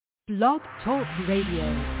Blog Talk Radio.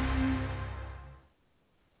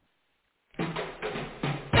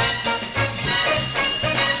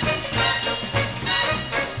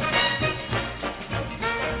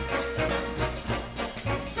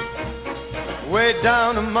 Way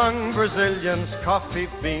down among Brazilians, coffee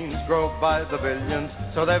beans grow by the billions,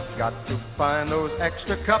 so they've got to find those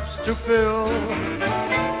extra cups to fill.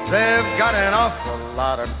 They've got an awful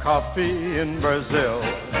lot of coffee in Brazil.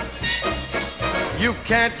 You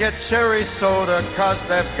can't get cherry soda, 'cause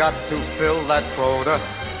they've got to fill that quota,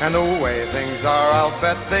 and the way things are, I'll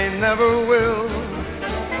bet they never will.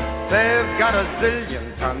 They've got a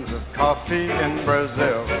zillion tons of coffee in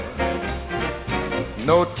Brazil.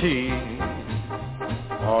 No tea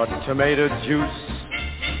or tomato juice,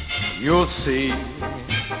 you'll see.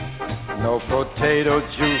 No potato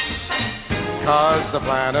juice, 'cause the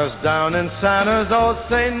planters down in Santa's all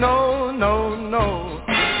say no, no, no.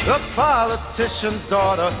 The politician's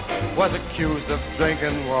daughter was accused of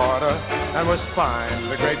drinking water and was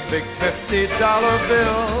fined a great big $50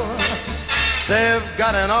 bill. They've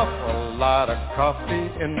got an awful lot of coffee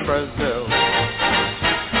in Brazil.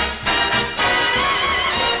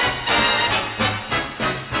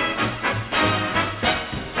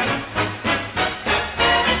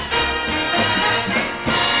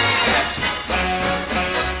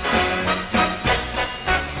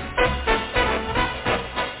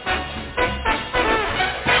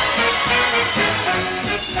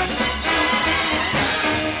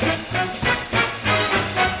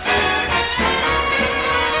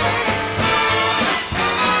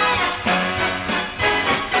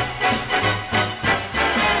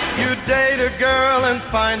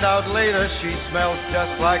 Find out later she smells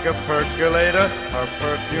just like a percolator. Her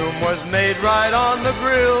perfume was made right on the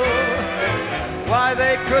grill. Why,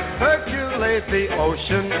 they could percolate the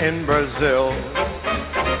ocean in Brazil.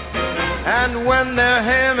 And when their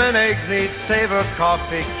ham and eggs need savor,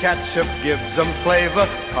 coffee ketchup gives them flavor.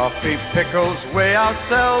 Coffee pickles way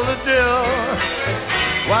outsell the dill.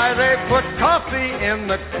 Why, they put coffee in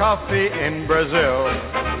the coffee in Brazil.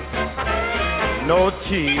 No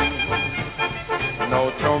tea, no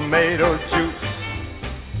tomato juice,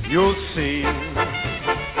 you'll see.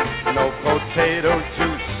 No potato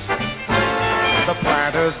juice. The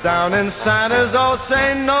planters down in Santa's all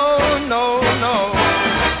say no, no, no.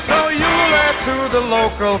 So you'll add to the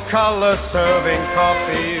local color, serving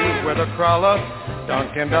coffee with a crawler.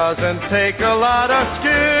 Dunkin' doesn't take a lot of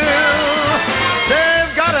skill.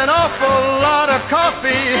 They've got an awful lot of coffee,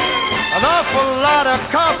 an awful lot of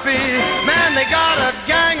coffee. Man, they got a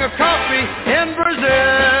gang of coffee in Brazil.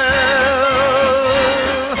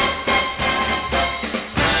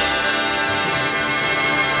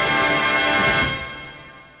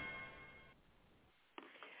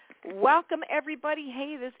 Welcome, everybody.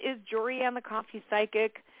 Hey, this is Jorianne, the Coffee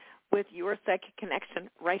Psychic, with your Psychic Connection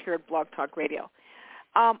right here at Blog Talk Radio.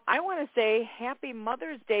 I want to say Happy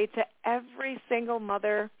Mother's Day to every single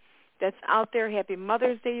mother that's out there. Happy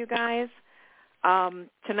Mother's Day, you guys.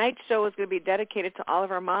 Tonight's show is going to be dedicated to all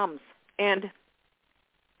of our moms, and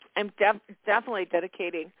I'm definitely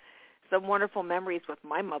dedicating some wonderful memories with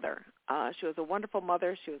my mother. She was a wonderful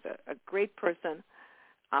mother. She was a great person,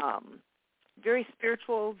 very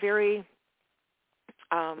spiritual, very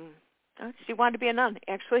she wanted to be a nun,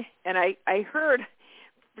 actually, and I heard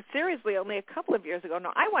seriously only a couple of years ago, no,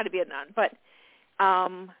 I wanted to be a nun, but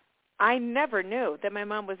I never knew that my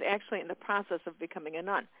mom was actually in the process of becoming a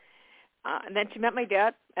nun. And then she met my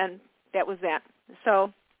dad, and that was that.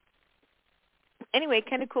 So anyway,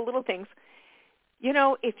 kind of cool little things. You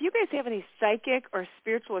know, if you guys have any psychic or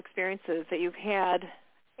spiritual experiences that you've had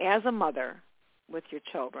as a mother with your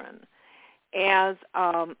children, as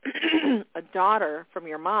a daughter from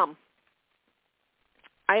your mom,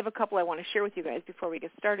 I have a couple I want to share with you guys before we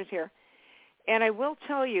get started here. And I will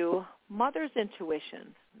tell you, mother's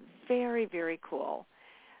intuition, very, very cool.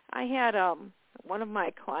 I had one of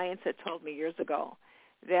my clients that told me years ago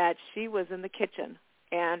that she was in the kitchen,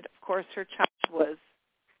 and, of course, her child was,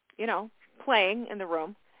 you know, playing in the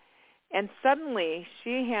room, and suddenly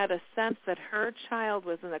she had a sense that her child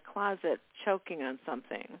was in the closet choking on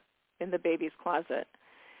something in the baby's closet.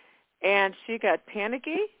 And she got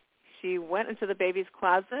panicky. She went into the baby's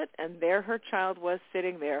closet, and there her child was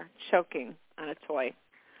sitting there choking on a toy.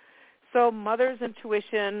 So mother's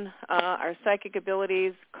intuition, our psychic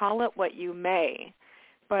abilities, call it what you may,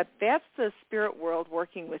 but that's the spirit world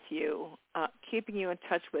working with you, keeping you in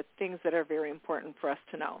touch with things that are very important for us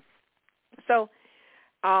to know. So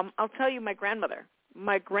I'll tell you my grandmother.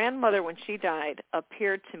 My grandmother, when she died,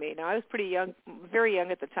 appeared to me. Now, I was pretty young, very young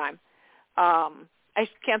at the time. I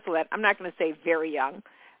should cancel that. I'm not going to say very young.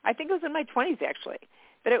 I think it was in my 20s, actually.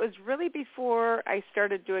 But it was really before I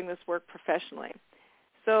started doing this work professionally.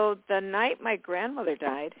 So the night my grandmother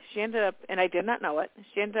died, she ended up, and I did not know it,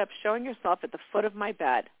 she ended up showing herself at the foot of my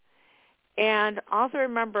bed. And all I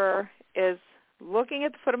remember is looking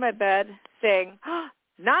at the foot of my bed saying, oh,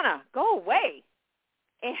 Nana, go away.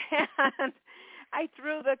 And I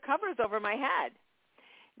threw the covers over my head.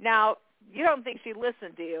 Now, you don't think she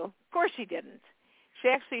listened, do you? Of course she didn't. She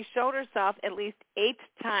actually showed herself at least 8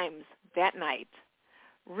 times that night,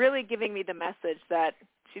 really giving me the message that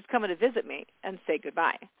she's coming to visit me and say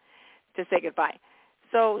goodbye.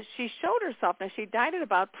 So she showed herself. Now, she died at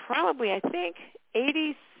about probably, I think,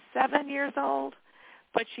 87 years old,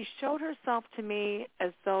 but she showed herself to me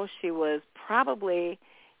as though she was probably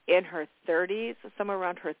in her 30s, somewhere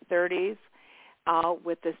around her 30s,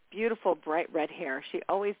 with this beautiful bright red hair. She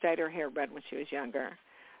always dyed her hair red when she was younger.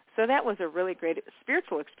 So that was a really great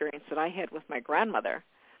spiritual experience that I had with my grandmother.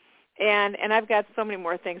 And I've got so many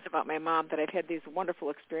more things about my mom that I've had these wonderful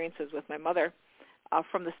experiences with my mother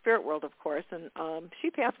from the spirit world, of course. And she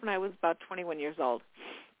passed when I was about 21 years old.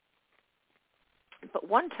 But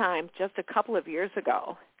one time, just a couple of years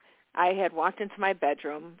ago, I had walked into my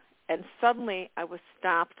bedroom, and suddenly I was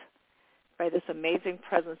stopped by this amazing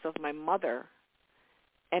presence of my mother.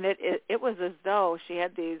 And it was as though she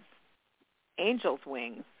had these angel's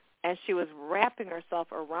wings, and she was wrapping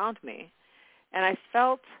herself around me. And I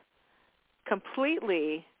felt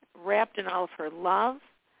completely wrapped in all of her love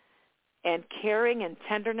and caring and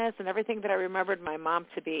tenderness and everything that I remembered my mom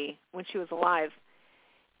to be when she was alive.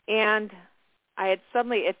 And I had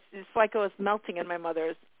suddenly, it's like it was melting in my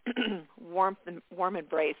mother's warm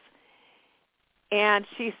embrace. And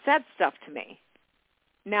she said stuff to me.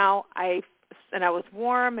 Now, I was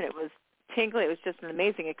warm, and it was tingly. It was just an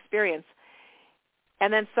amazing experience.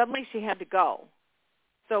 And then suddenly she had to go.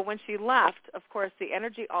 So when she left, of course, the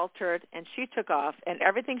energy altered, and she took off. And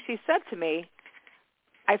everything she said to me,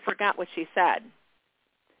 I forgot what she said.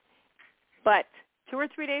 But 2 or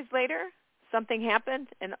 3 days later, something happened,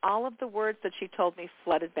 and all of the words that she told me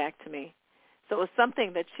flooded back to me. So it was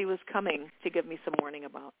something that she was coming to give me some warning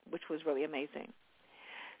about, which was really amazing.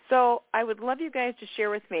 So I would love you guys to share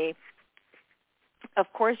with me. Of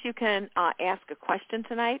course, you can ask a question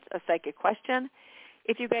tonight, a psychic question.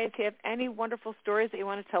 If you guys have any wonderful stories that you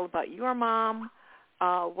want to tell about your mom,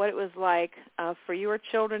 what it was like for your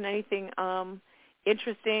children, anything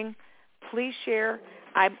interesting, please share.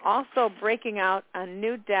 I'm also breaking out a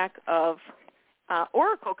new deck of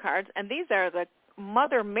oracle cards, and these are the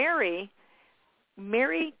Mother Mary,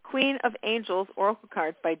 Queen of Angels oracle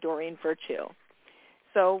cards by Doreen Virtue.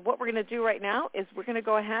 So what we're going to do right now is we're going to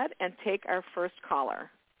go ahead and take our first caller.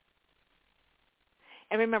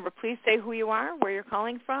 And remember, please say who you are, where you're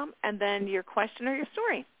calling from, and then your question or your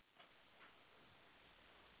story.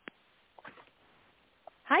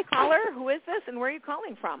 Hi, caller. Who is this, and where are you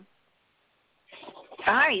calling from?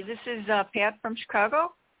 Hi, this is Pat from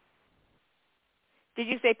Chicago. Did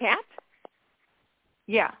you say Pat?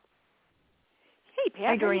 Yeah. Hey, Pat.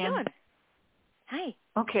 Hi, how are you Jorianne. doing? Hi.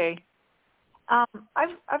 Okay.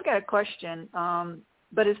 I've got a question.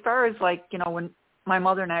 But as far as when my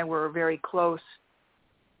mother and I were very close,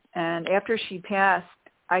 and after she passed,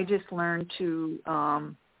 I just learned to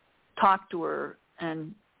talk to her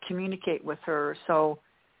and communicate with her. So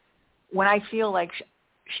when I feel like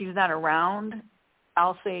she's not around,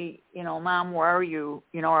 I'll say, Mom, where are you?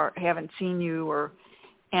 Or haven't seen you,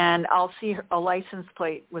 and I'll see a license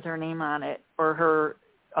plate with her name on it, or her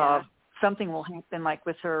something will happen, like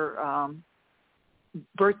with her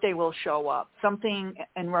birthday will show up. Something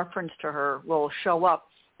in reference to her will show up.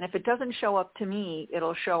 And if it doesn't show up to me,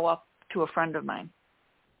 it'll show up to a friend of mine,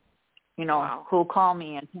 who'll call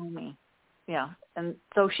me and tell me. Yeah. And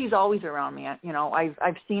so she's always around me.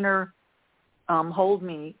 I've seen her hold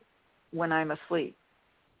me when I'm asleep.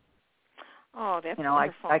 Oh, that's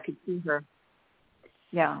wonderful. I could see her.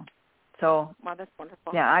 Yeah. So. Wow, that's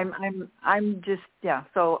wonderful. Yeah, I'm just, yeah.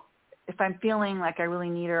 So if I'm feeling like I really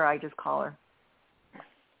need her, I just call her.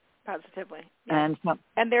 Positively. Yes.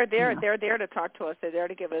 And they're there. They're there to talk to us. They're there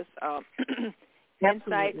to give us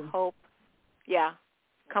insight, hope,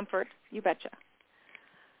 comfort. You betcha.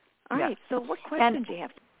 All right. So what question do you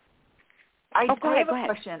have? I have go a ahead.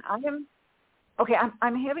 question. I'm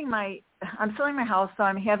filling my house, so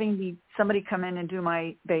I'm having somebody come in and do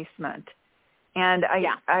my basement. And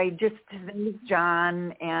I just visited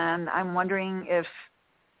John, and I'm wondering if,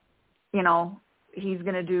 he's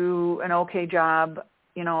going to do an okay job.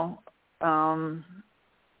 I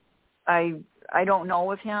don't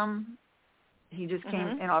know of him. He just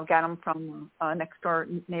came, I've got him from a next door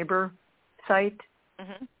neighbor site.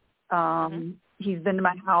 he's been to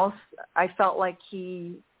my house. I felt like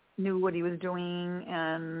he knew what he was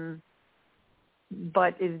doing,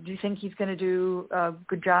 but do you think he's going to do a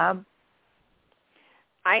good job?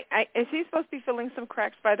 Is he supposed to be filling some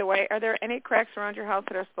cracks, by the way? Are there any cracks around your house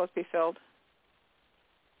that are supposed to be filled?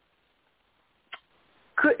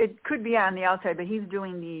 It could be on the outside, but he's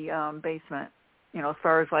doing the basement, as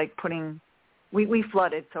far as like we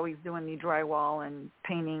flooded, so he's doing the drywall and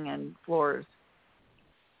painting and floors.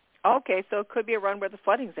 Okay, so it could be a run where the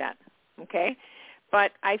flooding's at, okay?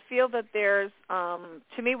 But I feel that there's,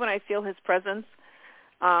 to me, when I feel his presence,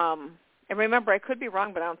 and remember, I could be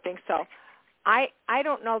wrong, but I don't think so. I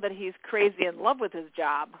don't know that he's crazy in love with his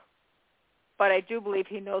job, but I do believe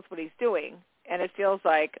he knows what he's doing. And it feels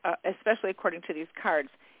like, especially according to these cards,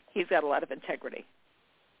 he's got a lot of integrity.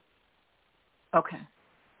 Okay.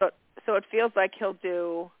 So it feels like he'll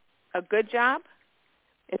do a good job.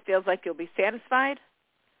 It feels like he'll be satisfied.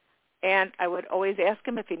 And I would always ask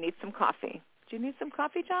him if he needs some coffee. Do you need some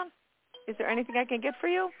coffee, John? Is there anything I can get for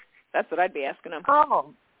you? That's what I'd be asking him.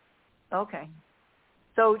 Oh, okay.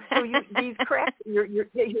 So these cracks you're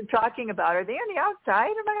talking about, are they on the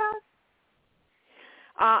outside of my house?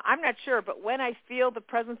 I'm not sure, but when I feel the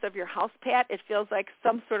presence of your house, Pat, it feels like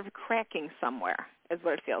some sort of cracking somewhere is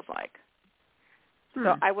what it feels like.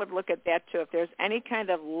 So I would look at that, too. If there's any kind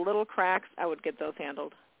of little cracks, I would get those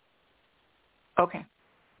handled. Okay.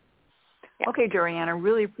 Yeah. Okay, Jorianne, I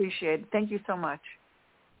really appreciate it. Thank you so much.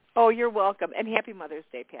 Oh, you're welcome. And happy Mother's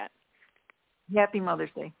Day, Pat. Happy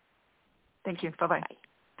Mother's Day. Thank you. Bye-bye. Bye.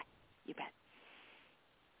 You bet.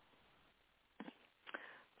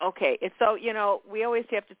 Okay, so, we always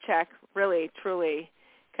have to check, really, truly,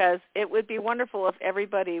 because it would be wonderful if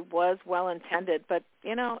everybody was well-intended, but,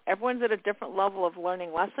 everyone's at a different level of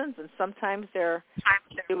learning lessons, and sometimes they're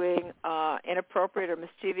doing inappropriate or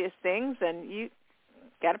mischievous things, and you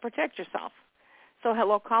got to protect yourself. So,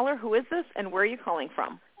 hello, caller, who is this, and where are you calling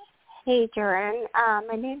from? Hey, Jorianne.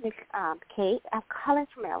 My name is Kate. I'm calling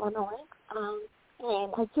from Illinois,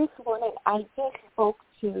 and I just spoke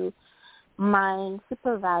to my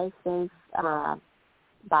supervisor's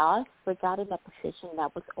boss regarding the position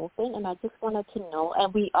that was open, and I just wanted to know,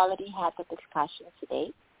 and we already had the discussion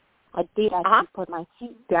today. I did actually put my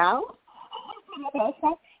feet down.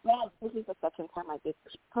 Well, this is the second time I did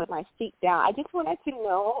put my feet down. I just wanted to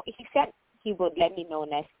know, he said he would let me know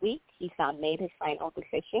next week. He's made his final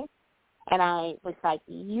decision. And I was like,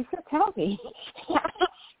 you should tell me.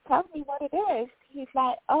 Tell me what it is. He's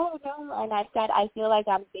like, oh, no. And I said, I feel like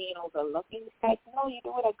I'm being overlooked. He's like, no, you're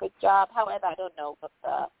doing a good job. However, I don't know what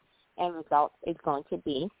the end result is going to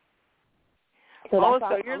be. So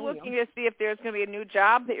you're looking to see if there's going to be a new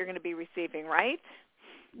job that you're going to be receiving, right?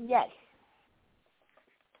 Yes.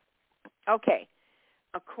 Okay.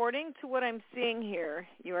 According to what I'm seeing here,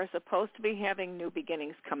 you are supposed to be having new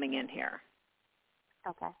beginnings coming in here.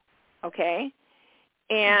 Okay. Okay?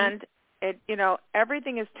 And,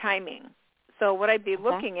 everything is timing. So what I'd be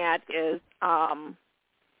looking at is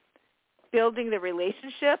building the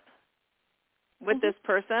relationship with this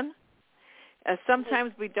person.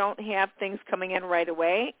 Sometimes we don't have things coming in right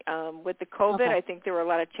away. With the COVID, I think there were a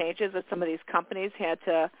lot of changes that some of these companies had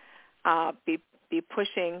to be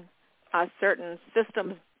pushing certain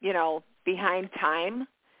systems, behind time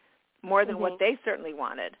more than what they certainly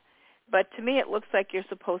wanted. But to me, it looks like you're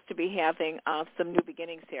supposed to be having some new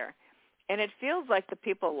beginnings here. And it feels like the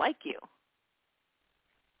people like you.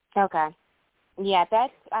 Okay. Yeah,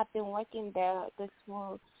 I've been working there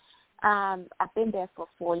I've been there for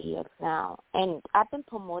 4 years now. And I've been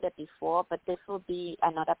promoted before, but this will be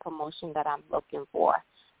another promotion that I'm looking for.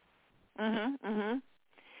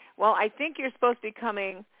 Well, I think you're supposed to be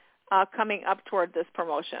coming up toward this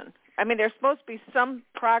promotion. I mean, there's supposed to be some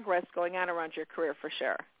progress going on around your career for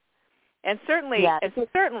sure. And certainly,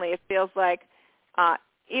 it feels like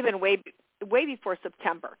even way before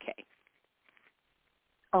September, Kate.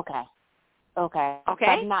 Okay.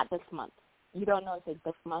 But not this month. You don't know if it's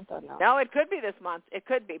this month or no? No, it could be this month. It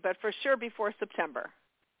could be, but for sure before September.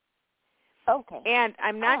 Okay. And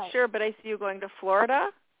I'm not sure, but I see you going to Florida.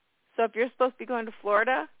 So if you're supposed to be going to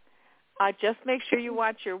Florida, just make sure you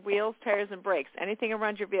watch your wheels, tires, and brakes. Anything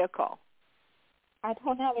around your vehicle. I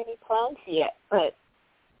don't have any plans yet, but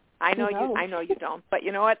I know you don't. But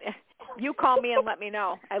you know what? You call me and let me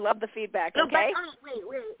know. I love the feedback. Okay. Wait.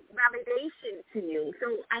 Validation to you.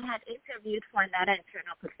 So I had interviewed for another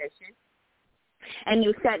internal position, and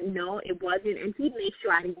you said no, it wasn't, and he made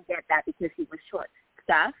sure I didn't get that because he was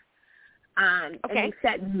short-staffed. And you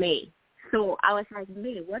said May. So I was like,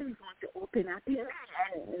 May, what is going to open up here?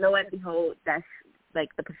 And lo and behold, that's like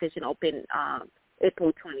the position opened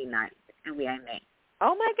April 29th, and we are in May.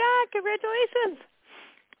 Oh, my God. Congratulations.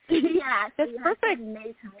 Yeah, That's perfect. He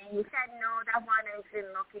made to me. He said, no, that one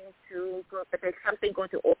isn't looking too good, but there's something going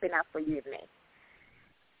to open up for you in May.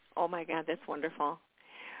 Oh, my God. That's wonderful.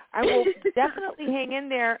 I will definitely hang in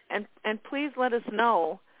there, and please let us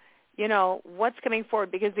know, what's coming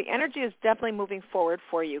forward, because the energy is definitely moving forward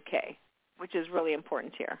for you, Kay, which is really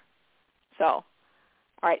important here. So, all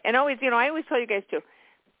right. And always, I always tell you guys, too,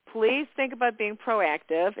 please think about being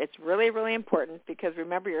proactive. It's really, really important, because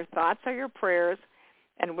remember, your thoughts are your prayers,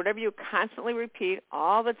 and whatever you constantly repeat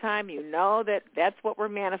all the time, that that's what we're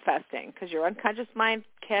manifesting, because your unconscious mind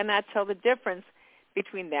cannot tell the difference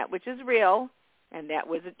between that which is real and that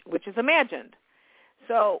which is imagined.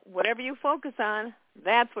 So whatever you focus on,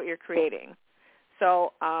 that's what you're creating.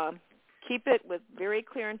 So keep it with very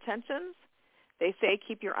clear intentions. They say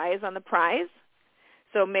keep your eyes on the prize.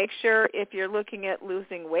 So make sure if you're looking at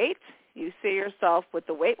losing weight, you see yourself with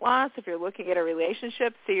the weight loss. If you're looking at a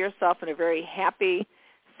relationship, see yourself in a very happy,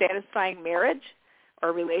 satisfying marriage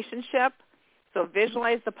or relationship. So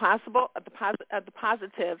visualize the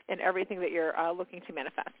positive in everything that you're looking to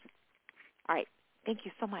manifest. All right. Thank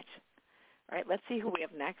you so much. All right. Let's see who we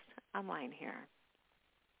have next online here.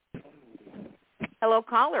 Hello,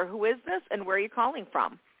 caller. Who is this, and where are you calling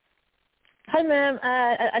from? Hi, ma'am.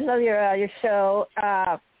 I love your show.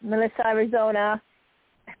 Melissa, Arizona.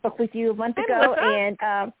 I spoke with you a month ago, Melissa? And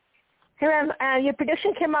hey, ma'am, your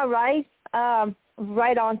prediction came out right,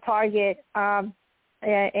 right on target. And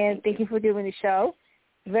thank you for doing the show.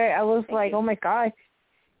 I was like, oh my God,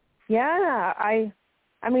 yeah.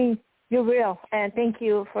 I mean, you're real, and thank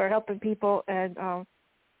you for helping people. And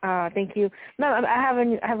thank you, ma'am. I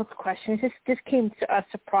have a question. This came a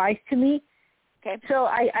surprise to me. Okay. So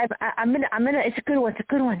I'm in a. It's a good one.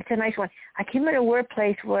 It's a nice one. I came in a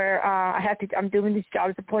workplace where I'm doing this job,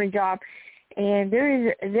 a supporting job, and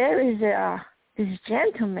there is this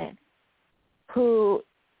gentleman who,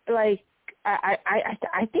 like,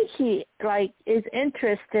 I think he, like, is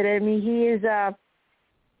interested in me. He is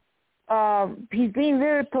he's being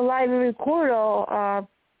very polite, very cordial,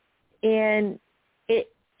 and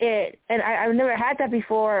I've never had that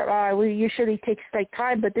before. We usually takes like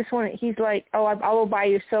time, but this one, he's like, oh, I will buy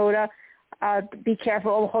you soda. Be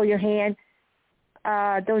careful. I'll hold your hand.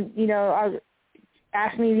 Don't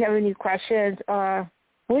ask me if you have any questions.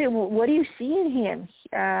 What do you see in him?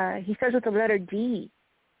 He starts with the letter D.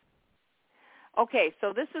 Okay,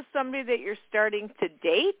 so this is somebody that you're starting to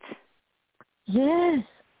date? Yes.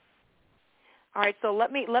 All right, so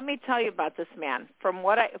let me tell you about this man. From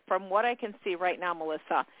what I can see right now,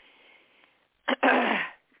 Melissa.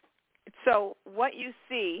 So what you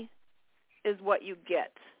see is what you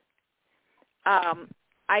get.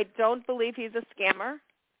 I don't believe he's a scammer.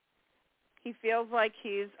 He feels like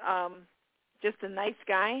he's just a nice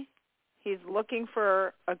guy. He's looking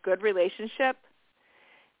for a good relationship,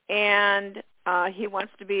 and he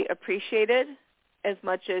wants to be appreciated as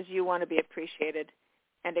much as you want to be appreciated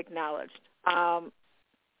and acknowledged.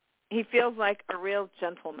 He feels like a real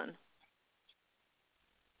gentleman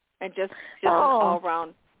and just an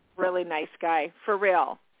all-around really nice guy, for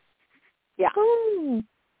real. Yeah. Oh.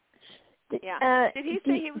 Yeah. Did he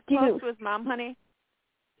say he was close to his mom, honey?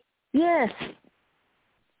 Yes.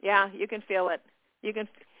 Yeah, you can feel it. You can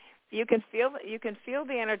feel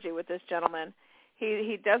the energy with this gentleman.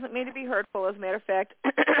 He doesn't mean to be hurtful. As a matter of fact,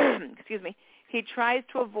 excuse me, he tries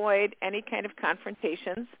to avoid any kind of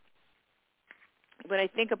confrontations. When I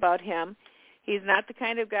think about him, he's not the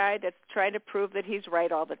kind of guy that's trying to prove that he's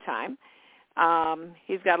right all the time.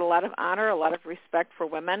 He's got a lot of honor, a lot of respect for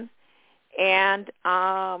women, and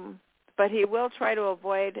but he will try to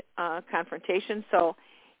avoid confrontation. So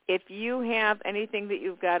if you have anything that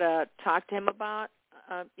you've got to talk to him about,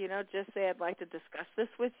 just say, I'd like to discuss this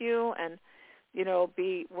with you, and,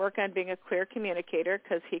 work on being a clear communicator,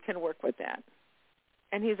 because he can work with that.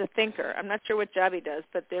 And he's a thinker. I'm not sure what job he does,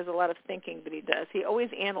 but there's a lot of thinking that he does. He always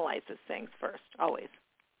analyzes things first, always.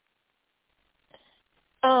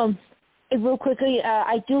 Real quickly,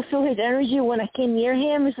 I do feel his energy when I came near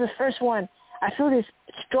him. This is the first one. I feel this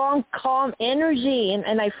strong, calm energy,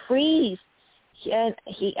 and I freeze. And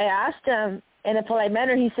I asked him in a polite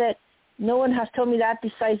manner. He said, no one has told me that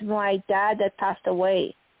besides my dad that passed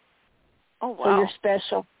away. Oh, wow. So you're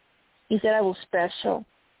special. He said I was special.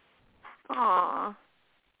 Aw,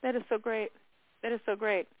 that is so great. That is so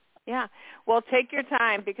great. Yeah. Well, take your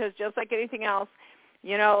time, because just like anything else,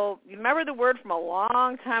 you remember the word from a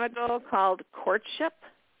long time ago called courtship?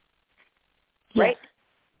 Yes. Right?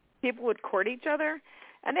 People would court each other,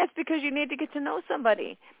 and that's because you need to get to know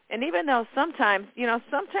somebody. And even though sometimes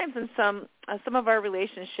in some of our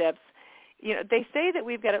relationships, they say that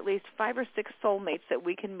we've got at least 5 or 6 soulmates that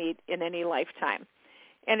we can meet in any lifetime.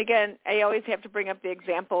 And again, I always have to bring up the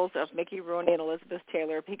examples of Mickey Rooney and Elizabeth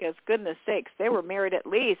Taylor because, goodness sakes, they were married at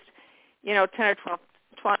least, 10 or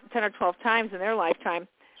 12 times in their lifetime.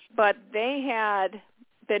 But they had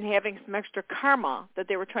been having some extra karma that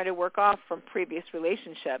they were trying to work off from previous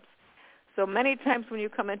relationships. So many times when you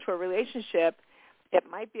come into a relationship, it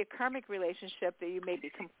might be a karmic relationship that you may be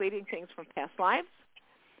completing things from past lives,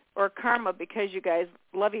 or karma because you guys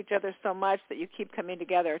love each other so much that you keep coming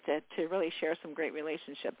together to really share some great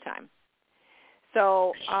relationship time.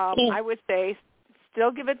 So I would say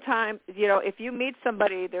still give it time. If you meet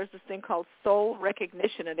somebody, there's this thing called soul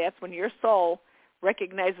recognition, and that's when your soul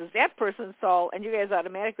recognizes that person's soul, and you guys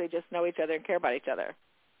automatically just know each other and care about each other.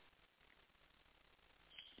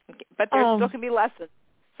 Okay. But there still can be lessons.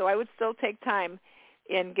 So I would still take time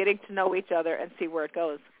in getting to know each other and see where it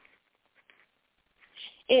goes.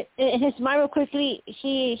 His mind, real quickly, is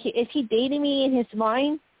he dating me in his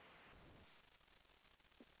mind?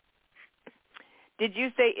 Did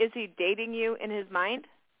you say, is he dating you in his mind?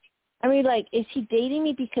 I mean, is he dating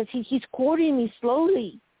me because he's courting me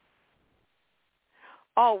slowly?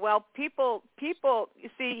 Oh, well, people, you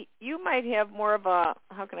see, you might have more of a,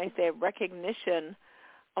 a recognition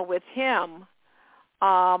with him.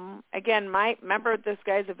 Again, remember this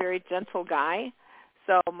guy's a very gentle guy.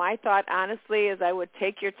 So my thought, honestly, is I would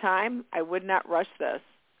take your time. I would not rush this.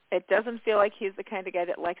 It doesn't feel like he's the kind of guy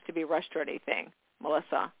that likes to be rushed or anything,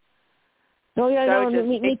 Melissa. Oh, yeah, so no,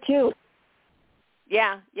 me too.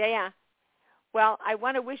 Yeah. Well, I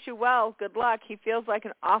want to wish you well. Good luck. He feels like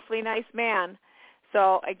an awfully nice man.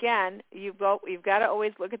 So, again, you've got to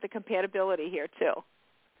always look at the compatibility here, too.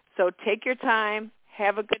 So take your time.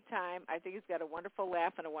 Have a good time. I think he's got a wonderful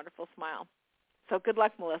laugh and a wonderful smile. So good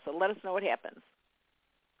luck, Melissa. Let us know what happens.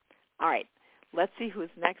 All right. Let's see who's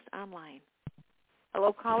next online.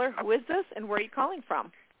 Hello, caller. Who is this, and where are you calling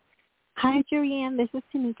from? Hi, Jorianne. This is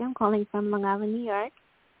Tanika. I'm calling from Long Island, New York.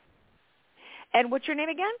 And what's your name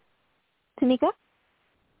again? Tanika.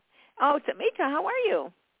 Oh, Tamika. How are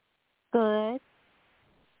you? Good.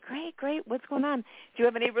 Great. What's going on? Do you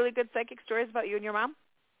have any really good psychic stories about you and your mom?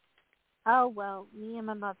 Oh, well, me and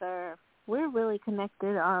my mother, we're really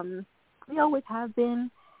connected. We always have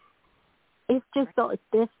been. It's just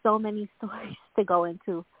there's so many stories to go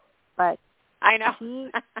into. But I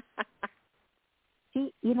know.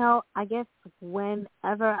 she, I guess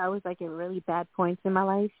whenever I was in really bad points in my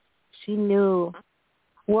life, she knew.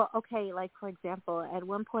 Well, okay, for example, at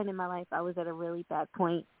one point in my life, I was at a really bad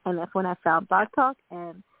point, and that's when I found Blog Talk,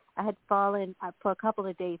 and I had fallen, for a couple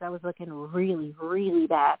of days, I was looking really, really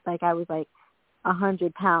bad. I was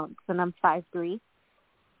 100 pounds, and I'm 5'3",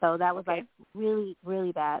 so that was really,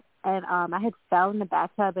 really bad. And I had fell in the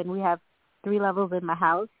bathtub, and we have 3 levels in my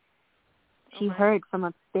house. She heard from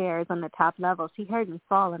upstairs on the top level. She heard me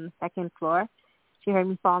fall on the second floor. She heard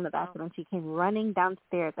me fall in the bathroom, and she came running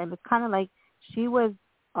downstairs. And it's kind of like she was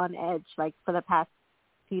on edge, for the past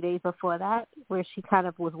few days before that, where she kind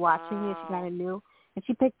of was watching me. She kind of knew, and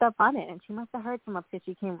she picked up on it. And she must have heard from upstairs.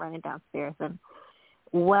 She came running downstairs, and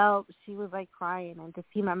she was crying. And to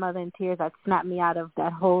see my mother in tears, that snapped me out of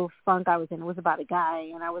that whole funk I was in. It was about a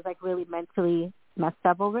guy, and I was really mentally messed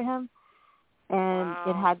up over him, and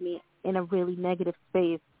it had me in a really negative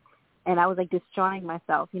space. And I was destroying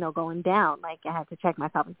myself, going down. I had to check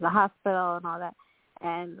myself into the hospital and all that.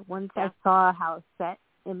 And once I saw how upset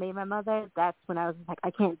it made my mother, that's when I was I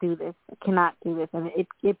can't do this. I cannot do this. And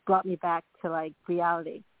it brought me back to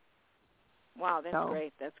reality. Wow,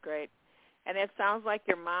 that's great. And it sounds like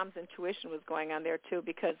your mom's intuition was going on there too,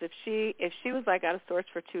 because if she was out of sorts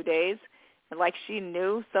for 2 days, and she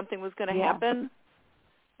knew something was going to happen,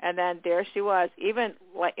 and then there she was. Even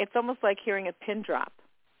it's almost like hearing a pin drop.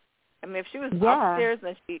 I mean, if she was upstairs and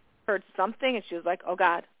then she heard something, and she was like, "Oh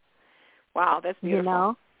God, wow, that's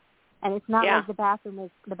beautiful." And it's not the bathroom is.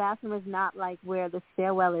 The bathroom is not where the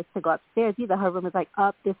stairwell is to go upstairs either. Her room is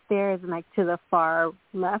up the stairs and to the far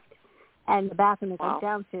left, and the bathroom is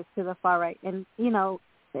downstairs to the far right. And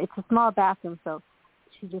it's a small bathroom, so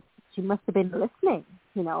she must have been listening.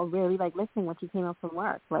 Really listening when she came home from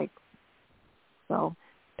work. So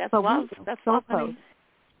that's love. That's love, honey.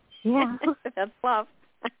 Yeah, that's love.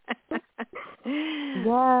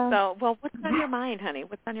 Yeah. So, what's on your mind, honey?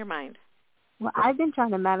 What's on your mind? Well, I've been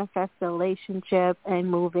trying to manifest a relationship and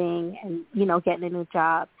moving and, getting a new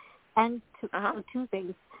job. And two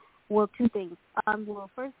things. Well, two things.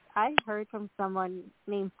 First, I heard from someone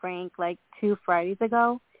named Frank 2 Fridays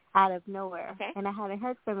ago out of nowhere. Okay. And I hadn't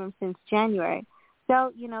heard from him since January.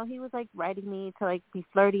 So, he was writing me to be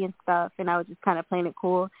flirty and stuff, and I was just kind of playing it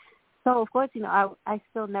cool. So, of course, I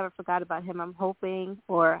still never forgot about him. I'm hoping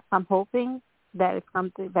that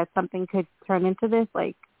something could turn into this.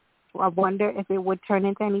 Like, I wonder if it would turn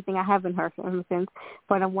into anything. I haven't heard from him since,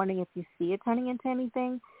 but I'm wondering if you see it turning into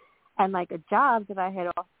anything. And, like, a job that I had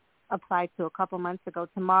applied to a couple months ago,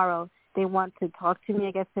 tomorrow, they want to talk to me,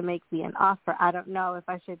 I guess, to make me an offer. I don't know if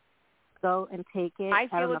I should go and take it. I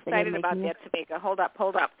feel excited about that, Tamika. Hold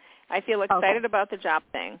up. I feel excited about the job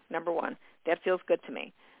thing, number one. That feels good to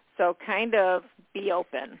me. So kind of be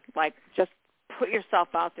open, like just put yourself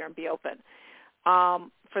out there and be open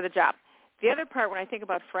for the job. The other part, when I think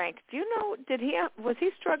about Frank, do you know, was he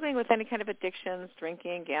struggling with any kind of addictions,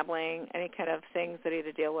 drinking, gambling, any kind of things that he had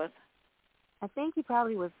to deal with? I think he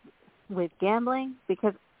probably was with gambling,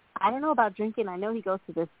 because I don't know about drinking. I know he goes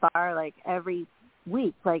to this bar like every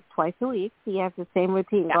week, like twice a week. He has the same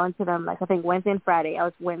routine, going to them, like I think Wednesday and Friday.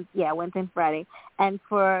 Wednesday and Friday. And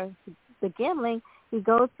for the gambling, he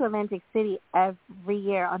goes to Atlantic City every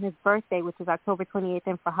year on his birthday, which is October 28th,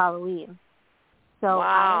 and for Halloween. So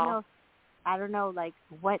wow. I don't know, like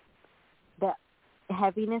what the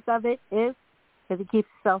heaviness of it is, because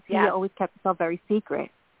he always kept himself very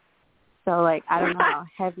secret. So, like, I don't know how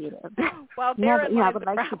heavy it is. Well, therein lies the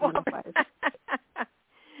like problem.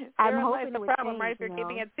 I'm therein hoping lies the problem, change, right? If you're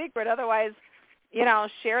keeping it secret. Otherwise,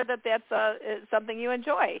 share that's something you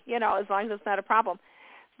enjoy, as long as it's not a problem.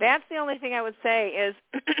 That's the only thing I would say is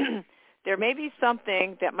there may be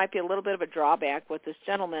something that might be a little bit of a drawback with this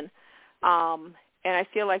gentleman, and I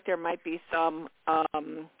feel like there might be some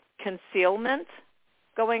concealment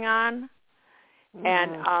going on,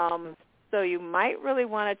 and so you might really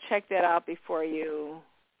want to check that out before you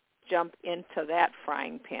jump into that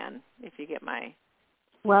frying pan, if you get my...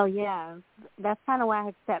 Well, yeah, that's kind of why I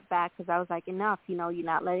had stepped back, because I was like, enough, you're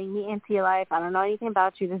not letting me into your life. I don't know anything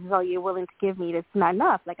about you. This is all you're willing to give me. That's not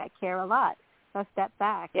enough. Like, I care a lot. So I stepped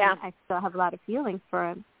back. Yeah. And I still have a lot of feelings for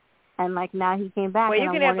him. And, like, now he came back. Well, and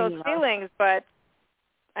you can have those feelings, but,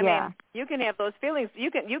 I mean, you can have those feelings. You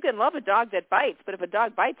can love a dog that bites, but if a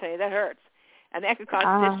dog bites on you, that hurts. And that could cause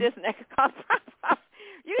stitches, and that could cause problems.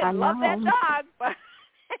 You can love that dog, but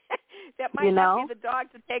that might not be the dog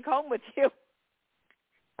to take home with you.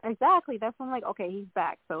 Exactly. That's when I'm like, okay, he's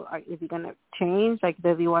back. So is he going to change? Like,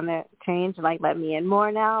 does he want to change, like, let me in more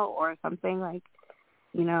now or something? Like,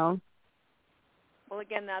 Well,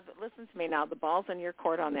 again, now listen to me now. The ball's in your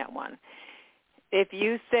court on that one. If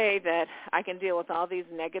you say that I can deal with all these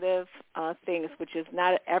negative things, which is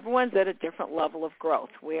not, everyone's at a different level of growth.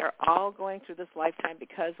 We are all going through this lifetime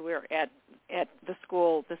because we're at the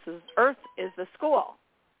school. Earth is the school.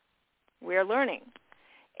 We are learning.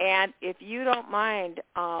 And if you don't mind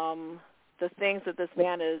the things that this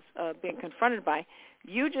man is being confronted by,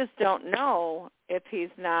 you just don't know if he's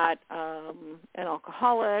not an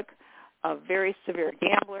alcoholic, a very severe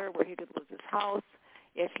gambler where he could lose his house.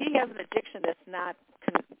 If he has an addiction that's not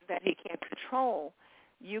that he can't control,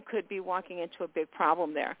 you could be walking into a big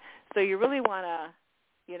problem there. So you really want to,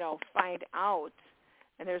 find out.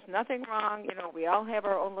 And there's nothing wrong. We all have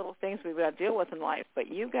our own little things we've got to deal with in life.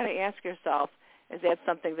 But you've got to ask yourself, is that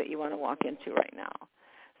something that you want to walk into right now?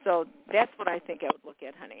 So that's what I think I would look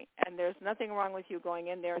at, honey. And there's nothing wrong with you going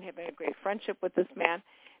in there and having a great friendship with this man.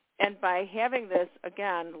 And by having this,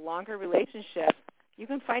 again, longer relationship, you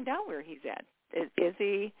can find out where he's at. Is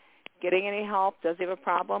he getting any help? Does he have a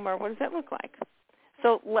problem? Or what does that look like?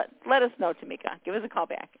 So let us know, Tamika. Give us a call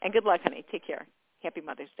back. And good luck, honey. Take care. Happy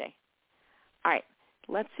Mother's Day. All right.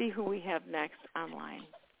 Let's see who we have next online.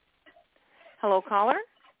 Hello, caller.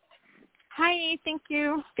 Hi. Thank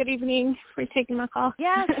you. Good evening for taking my call.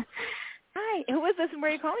 Yes. Hi. Who is this and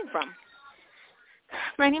where are you calling from?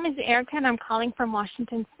 My name is Erica, and I'm calling from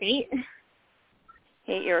Washington State.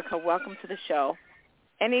 Hey, Erica. Welcome to the show.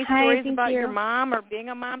 Any stories about your mom or being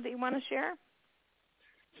a mom that you want to share?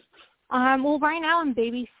 Well, right now I'm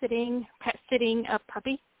pet sitting a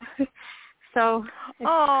puppy. So it's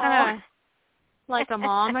kind of like a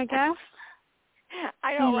mom, I guess.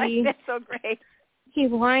 I know, right? That's so great. He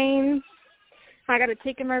whines. I got to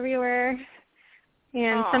take him everywhere.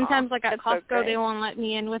 And sometimes, like at Costco, they won't let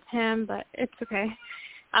me in with him, but it's okay.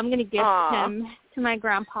 I'm going to gift him to my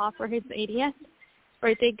grandpa for his 80th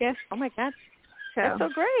birthday gift. Oh, my God. That's so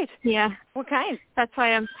great. Yeah. What kind? That's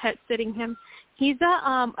why I'm pet sitting him. He's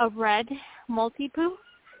a red Maltipoo.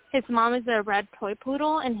 His mom is a red toy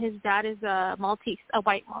poodle, and his dad is a Maltese, a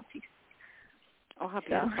white Maltese. Oh, how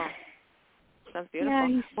beautiful. Sounds beautiful. Yeah,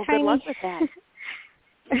 he's well, tiny. Good luck with that.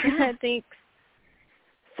 Yeah. Thanks.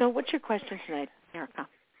 So what's your question tonight, Erica?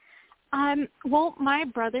 Well, my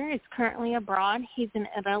brother is currently abroad. He's in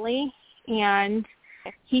Italy, and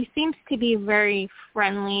he seems to be very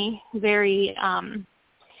friendly, very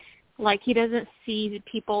Like, he doesn't see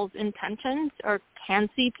people's intentions or can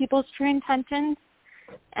see people's true intentions.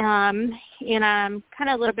 And I'm kind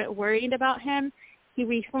of a little bit worried about him. He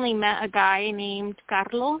recently met a guy named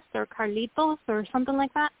Carlos or Carlitos or something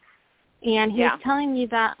like that. And he was telling me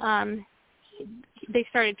that they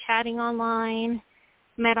started chatting online,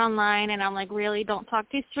 met online, and I'm like, really, don't talk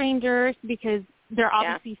to strangers because they're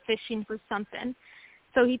obviously fishing for something.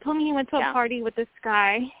 So he told me he went to a party with this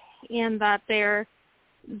guy and that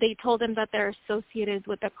they told him that they're associated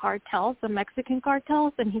with the cartels, the Mexican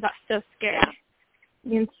cartels, and he got so scared.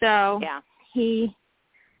 And so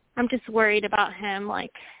I'm just worried about him.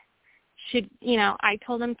 Like, I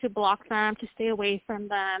told him to block them, to stay away from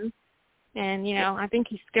them. And, I think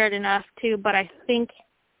he's scared enough too, but I think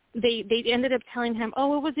they ended up telling him,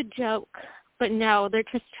 oh, it was a joke. But no, they're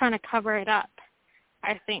just trying to cover it up,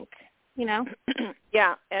 I think,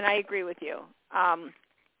 Yeah, and I agree with you.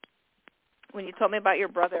 When you told me about your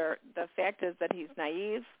brother, the fact is that he's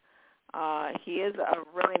naive. He is a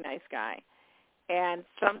really nice guy. And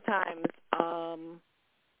sometimes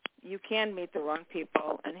you can meet the wrong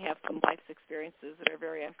people and have some life experiences that are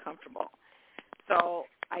very uncomfortable. So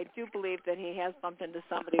I do believe that he has bumped into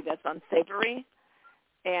somebody that's unsavory,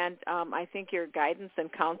 and I think your guidance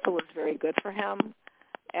and counsel is very good for him.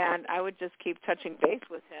 And I would just keep touching base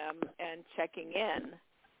with him and checking in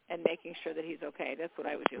and making sure that he's okay. That's what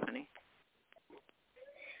I would do, honey.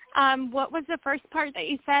 What was the first part that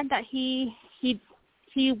you said, that he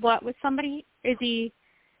what with somebody? Is he?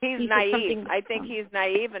 He's naive. I think he's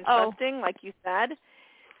naive and trusting, like you said.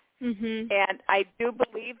 Mm-hmm. And I do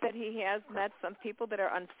believe that he has met some people that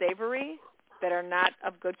are unsavory, that are not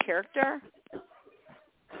of good character.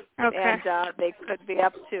 Okay. And they could be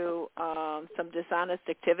up to some dishonest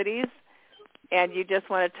activities. And you just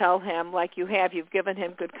want to tell him, like you've given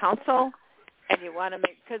him good counsel, and you want to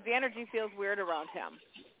because the energy feels weird around him.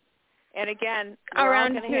 And again,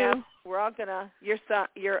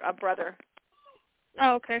 you're a brother.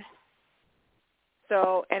 Oh, okay.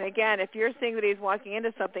 So, and again, if you're seeing that he's walking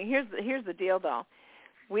into something, here's the deal, though.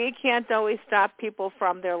 We can't always stop people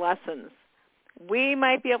from their lessons. We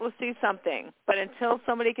might be able to see something, but until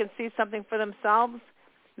somebody can see something for themselves,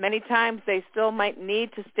 many times they still might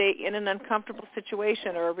need to stay in an uncomfortable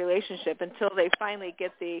situation or a relationship until they finally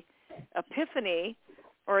get the epiphany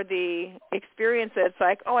or the experience that's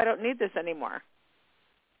like, oh, I don't need this anymore.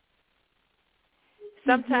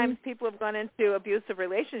 Sometimes people have gone into abusive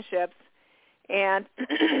relationships, and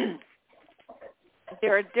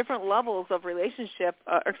there are different levels of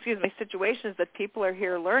situations that people are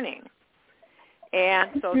here learning.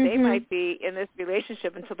 And so they might be in this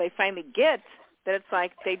relationship until they finally get that it's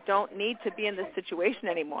like they don't need to be in this situation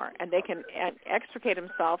anymore, and they can extricate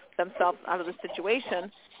themselves out of the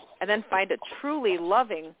situation and then find a truly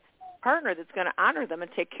loving partner that's going to honor them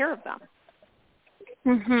and take care of them.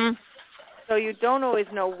 Mhm. So you don't always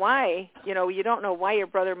know why, you don't know why your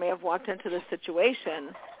brother may have walked into this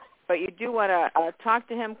situation, but you do want to talk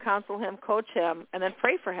to him, counsel him, coach him, and then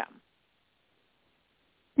pray for him.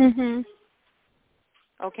 Mhm.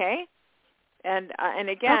 Okay? And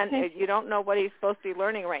again, you don't know what he's supposed to be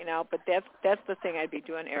learning right now, but that's the thing I'd be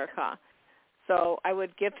doing, Erica. So I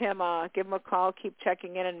would give him a call, keep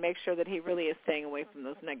checking in, and make sure that he really is staying away from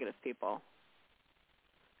those negative people.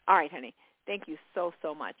 All right, honey. Thank you so,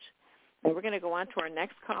 so much. Now we're going to go on to our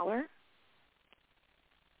next caller.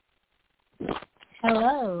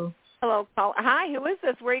 Hello. Hello, caller. Hi, who is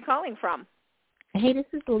this? Where are you calling from? Hey, this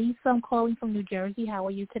is Lisa. I'm calling from New Jersey. How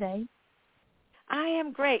are you today? I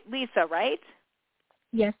am great. Lisa, right?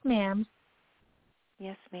 Yes, ma'am.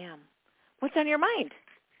 Yes, ma'am. What's on your mind?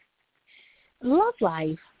 Love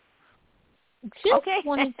life. Okay.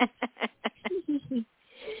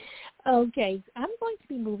 Okay, I'm going to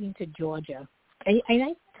be moving to Georgia. And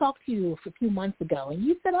I talked to you a few months ago, and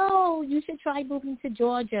you said, oh, you should try moving to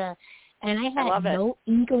Georgia. And I had no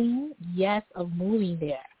inkling, of moving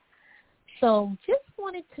there. So just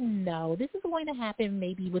wanted to know, this is going to happen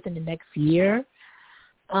maybe within the next year.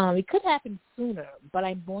 It could happen sooner, but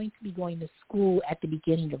I'm going to be going to school at the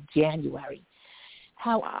beginning of January.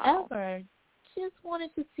 However, just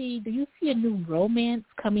wanted to see, do you see a new romance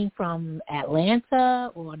coming from Atlanta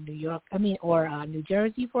or New York, or New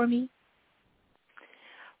Jersey for me?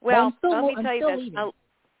 Well, let me tell you this.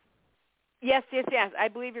 Yes. I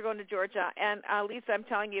believe you're going to Georgia. And, Lisa, I'm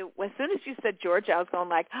telling you, as soon as you said Georgia, I was going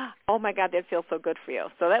like, oh, my God, that feels so good for you.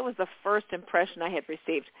 So that was the first impression I had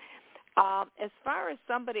received. As far as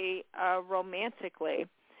somebody romantically,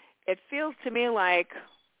 it feels to me like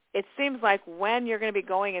it seems like when you're going to be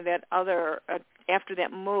going in that other after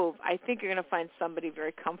that move, I think you're going to find somebody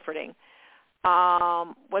very comforting.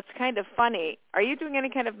 what's kind of funny, are you doing any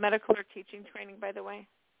kind of medical or teaching training, by the way?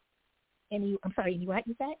 I'm sorry, any what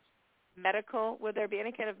you said? Medical. Would there be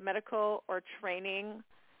any kind of medical or training,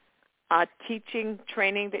 teaching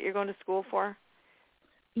training that you're going to school for?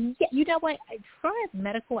 Yeah, you know what? As far as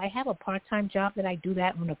medical, I have a part-time job that I do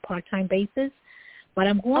that on a part-time basis. But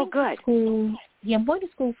I'm going to school. Yeah, I'm going to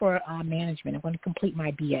school for management. I'm going to complete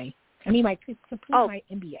my BA. My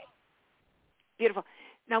MBA. Beautiful.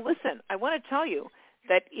 Now, listen, I want to tell you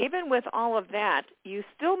that even with all of that, you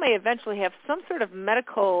still may eventually have some sort of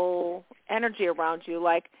medical energy around you.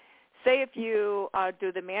 Like, say if you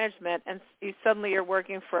do the management and you suddenly you're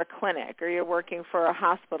working for a clinic or you're working for a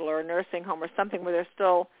hospital or a nursing home or something where there's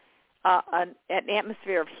still an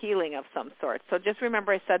atmosphere of healing of some sort. So just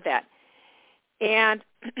remember I said that. And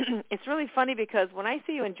it's really funny because when I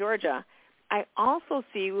see you in Georgia, I also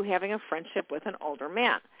see you having a friendship with an older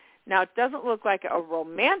man. Now, it doesn't look like a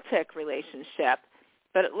romantic relationship,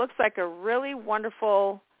 but it looks like a really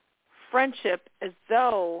wonderful friendship, as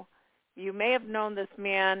though you may have known this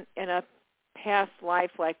man in a past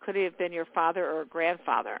life, like could he have been your father or a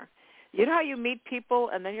grandfather. You know how you meet people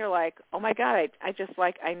and then you're like, oh, my God,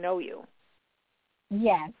 I know you.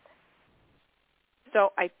 Yes.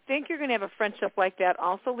 So I think you're going to have a friendship like that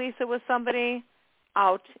also, Lisa, with somebody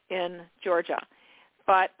out in Georgia.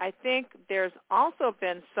 But I think there's also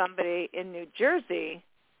been somebody in New Jersey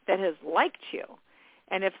that has liked you.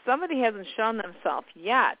 And if somebody hasn't shown themselves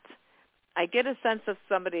yet, I get a sense of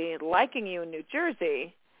somebody liking you in New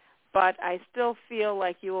Jersey, but I still feel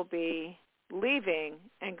like you will be leaving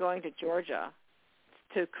and going to Georgia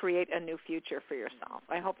to create a new future for yourself.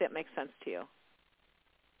 I hope that makes sense to you.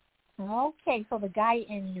 Okay, so the guy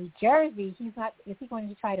in New Jersey, is he going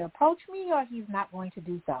to try to approach me or he's not going to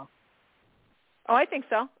do so? Oh, I think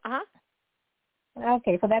so.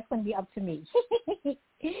 Okay, so that's going to be up to me.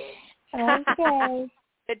 Okay.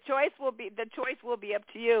 The choice will be up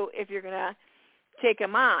to you if you're going to take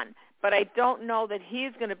him on. But I don't know that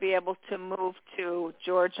he's going to be able to move to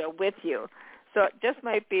Georgia with you. So it just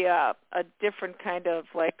might be a different kind of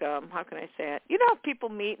like, how can I say it? You know, people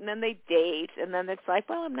meet and then they date, and then it's like,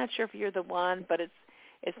 well, I'm not sure if you're the one, but it's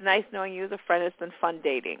nice knowing you as a friend. It's been fun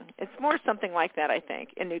dating. It's more something like that, I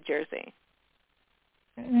think, in New Jersey.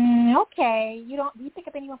 Okay. Do you think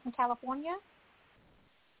of anyone from California?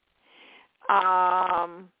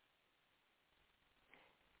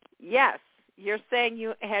 Yes. You're saying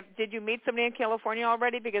did you meet somebody in California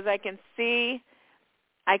already? Because I can see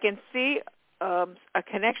a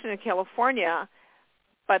connection in California,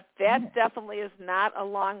 but that definitely is not a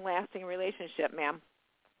long-lasting relationship, ma'am.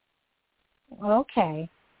 Okay.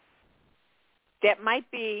 That might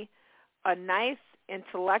be a nice,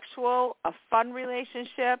 intellectual, a fun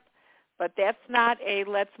relationship, but that's not a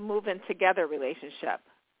let's move in together relationship.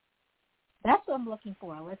 That's what I'm looking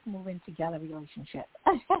for. Let's move in together relationship.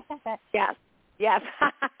 Yes.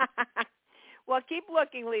 Well, keep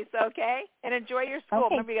looking, Lisa, okay? And enjoy your school.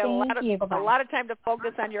 Okay, remember, you got a lot of time to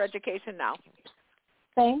focus on your education now.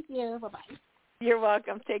 Thank you. Bye-bye. You're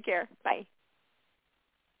welcome. Take care. Bye.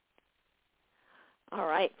 All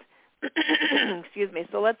right. Excuse me.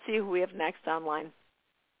 So let's see who we have next online.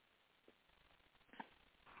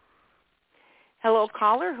 Hello,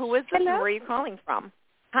 caller. Who is this? Hello? And where are you calling from?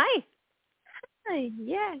 Hi. Hi.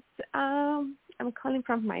 Yes. I'm calling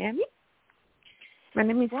from Miami. My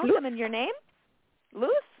name is Welcome. Luz. And your name?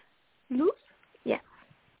 Luz? Luz? Yes.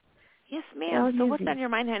 Yes, ma'am. So what's on your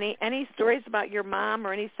mind, honey? Any stories about your mom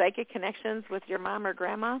or any psychic connections with your mom or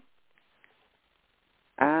grandma?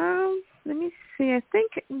 Let me see. I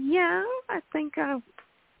think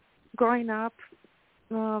growing up,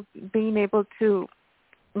 being able to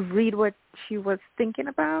read what she was thinking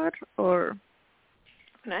about or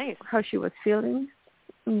nice how she was feeling.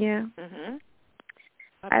 Yeah. Mhm.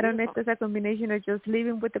 I don't know if there's a combination of just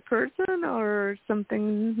living with the person or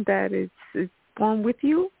something that is born with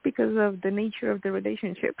you because of the nature of the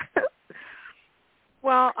relationship.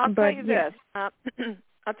 Well, I'll tell you this. I'll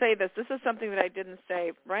tell you this. This is something that I didn't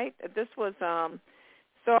say, right? This was,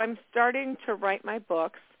 so I'm starting to write my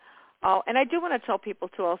books. And I do want to tell people,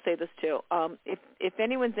 too, I'll say this, too. If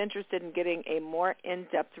anyone's interested in getting a more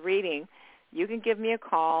in-depth reading, you can give me a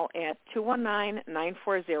call at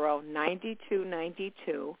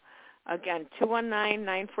 219-940-9292. Again,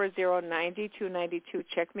 219-940-9292.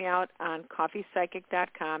 Check me out on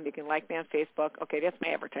coffeepsychic.com. You can like me on Facebook. Okay, that's my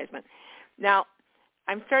advertisement. Now,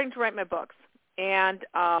 I'm starting to write my books. And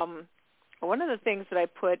one of the things that I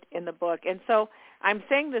put in the book, and so I'm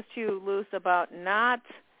saying this to you, Luz, about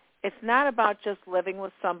it's not about just living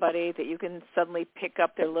with somebody that you can suddenly pick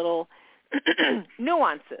up their little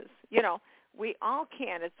nuances. You know, we all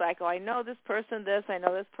can. It's like, oh, I know this person this, I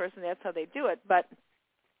know this person, that's how they do it,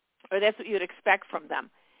 or that's what you'd expect from them.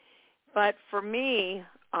 But for me,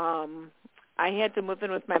 I had to move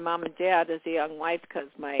in with my mom and dad as a young wife because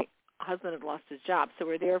my husband had lost his job, so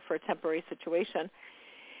we're there for a temporary situation.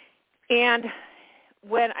 And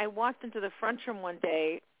when I walked into the front room one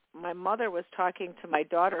day, my mother was talking to my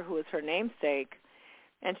daughter, who was her namesake,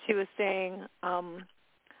 and she was saying,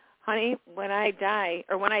 honey, when I die,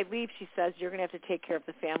 or when I leave, she says, you're going to have to take care of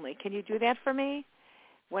the family. Can you do that for me?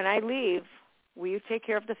 When I leave, will you take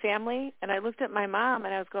care of the family? And I looked at my mom,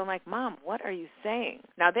 and I was going like, Mom, what are you saying?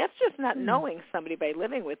 Now, that's just not knowing somebody by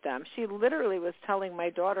living with them. She literally was telling my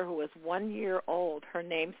daughter, who was 1 year old, her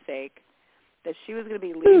namesake, that she was going to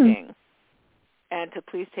be leaving and to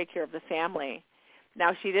please take care of the family.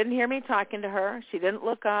 Now, she didn't hear me talking to her. She didn't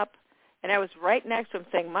look up. And I was right next to him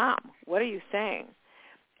saying, Mom, what are you saying?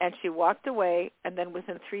 And she walked away, and then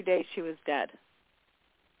within 3 days, she was dead.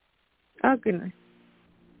 Oh, goodness.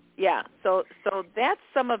 Yeah, so that's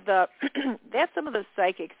some of the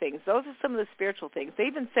psychic things. Those are some of the spiritual things. They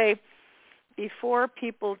even say before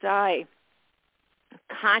people die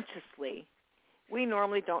consciously, we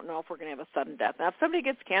normally don't know if we're going to have a sudden death. Now, if somebody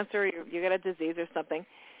gets cancer, you get a disease or something,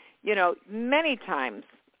 many times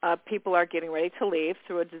people are getting ready to leave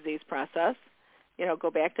through a disease process,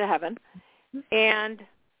 go back to heaven,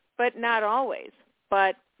 but not always.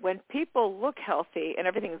 But when people look healthy and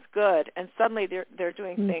everything's good, and suddenly they're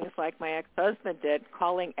doing things like my ex-husband did,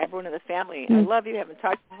 calling everyone in the family, I love you, haven't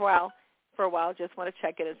talked for a while, just want to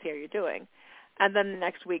check in and see how you're doing. And then the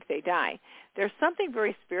next week they die. There's something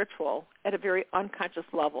very spiritual at a very unconscious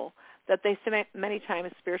level that they say many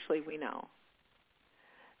times spiritually we know.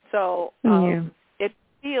 So it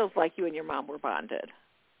feels like you and your mom were bonded.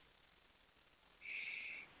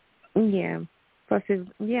 Yeah.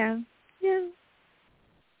 Yeah.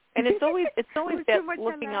 And it's always that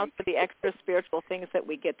looking out for the extra spiritual things that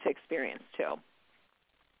we get to experience too.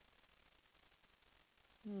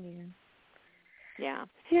 Yeah.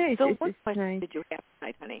 So what question did you have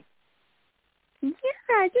tonight, honey? Yeah,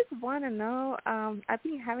 I just want to know. I've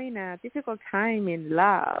been having a difficult time in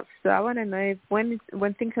love, so I want to know if when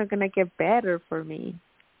things are gonna get better for me.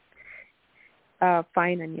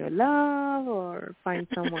 Find a new love, or find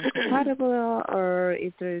someone compatible, or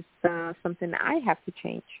if there's something I have to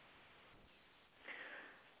change.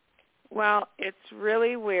 Well, it's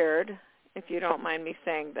really weird, if you don't mind me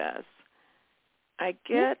saying this. I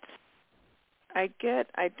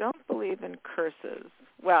don't believe in curses.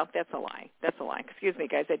 Well, that's a lie. Excuse me,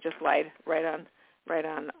 guys. I just lied right on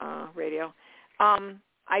radio.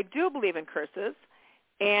 I do believe in curses,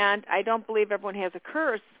 and I don't believe everyone has a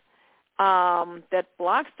curse that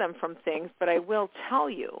blocks them from things, but I will tell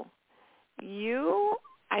you,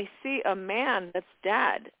 I see a man that's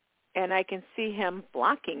dead, and I can see him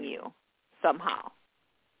blocking you somehow.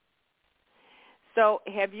 So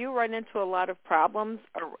have you run into a lot of problems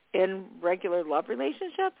in regular love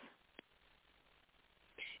relationships?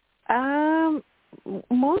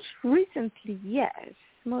 Most recently, yes.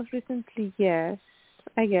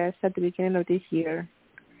 I guess at the beginning of this year.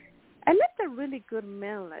 I met a really good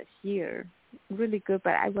man last year, really good,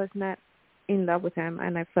 but I was not in love with him,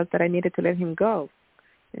 and I felt that I needed to let him go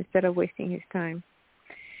instead of wasting his time.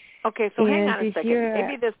 Okay, so hang on a second.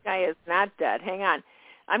 Maybe this guy is not dead. Hang on.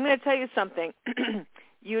 I'm going to tell you something.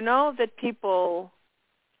 You know that people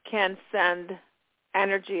can send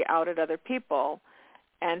energy out at other people,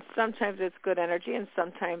 and sometimes it's good energy and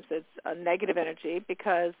sometimes it's a negative energy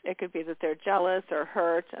because it could be that they're jealous or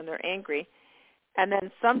hurt and they're angry. And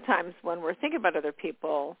then sometimes when we're thinking about other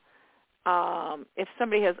people, if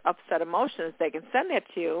somebody has upset emotions, they can send that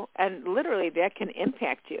to you, and literally that can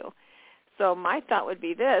impact you. So my thought would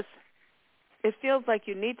be this. It feels like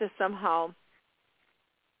you need to somehow,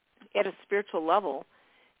 at a spiritual level,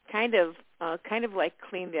 kind of like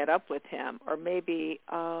clean that up with him, or maybe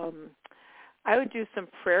I would do some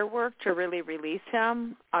prayer work to really release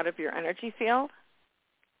him out of your energy field.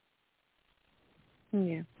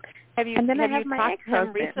 Yeah. Have you talked to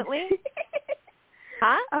him recently?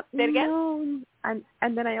 Huh? Say it again? No.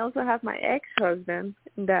 And then I also have my ex-husband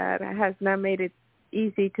that has not made it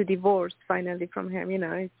easy to divorce finally from him.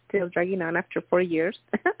 It's still dragging on after 4 years.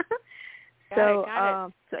 So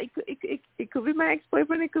it could be my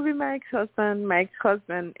ex-boyfriend, it could be my ex-husband. My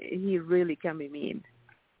ex-husband, he really can be mean.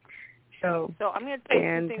 So I'm going to tell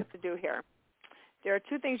you two things to do here. There are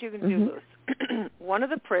two things you can do, Luz. One of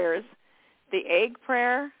the prayers, the egg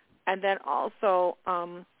prayer, and then also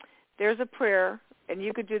there's a prayer, and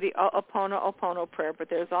you could do the Opono prayer, but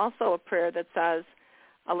there's also a prayer that says,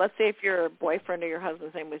 let's say if your boyfriend or your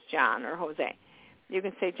husband's name was John or Jose, you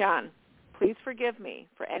can say, John, please forgive me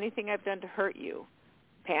for anything I've done to hurt you,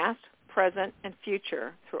 past, present, and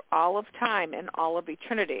future, through all of time and all of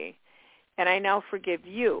eternity. And I now forgive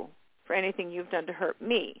you for anything you've done to hurt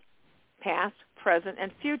me, past, present,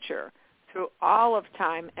 and future, through all of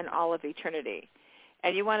time and all of eternity.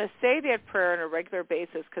 And you want to say that prayer on a regular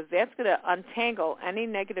basis, because that's going to untangle any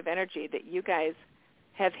negative energy that you guys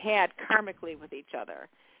have had karmically with each other.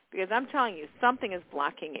 Because I'm telling you, something is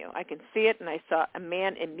blocking you. I can see it, and I saw a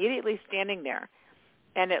man immediately standing there.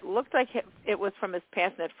 And it looked like it was from his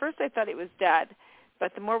past. And at first I thought he was dead.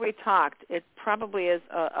 But the more we talked, it probably is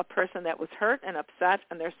a person that was hurt and upset,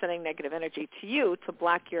 and they're sending negative energy to you to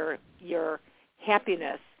block your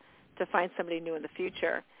happiness to find somebody new in the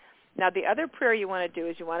future. Now, the other prayer you want to do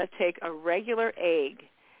is you want to take a regular egg,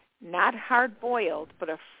 not hard-boiled, but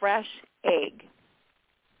a fresh egg.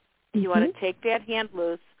 You want to take that hand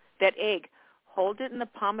loose, that egg, hold it in the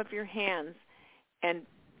palm of your hands, and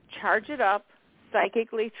charge it up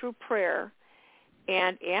psychically through prayer,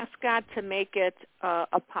 and ask God to make it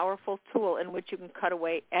a powerful tool in which you can cut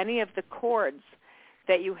away any of the cords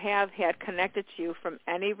that you have had connected to you from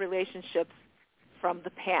any relationships from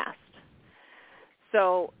the past.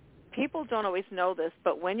 So people don't always know this,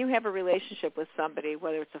 but when you have a relationship with somebody,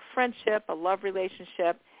 whether it's a friendship, a love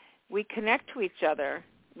relationship, we connect to each other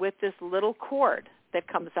with this little cord that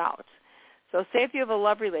comes out. So say if you have a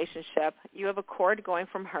love relationship, you have a cord going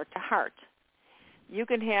from heart to heart. You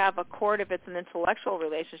can have a cord, if it's an intellectual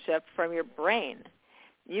relationship, from your brain.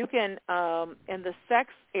 You can, in the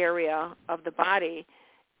sex area of the body,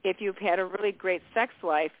 if you've had a really great sex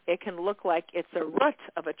life, it can look like it's a root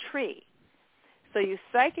of a tree. So you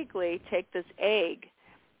psychically take this egg,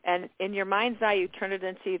 and in your mind's eye, you turn it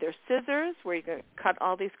into either scissors, where you're going to cut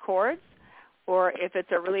all these cords, or if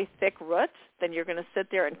it's a really thick root, then you're going to sit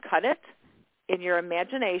there and cut it in your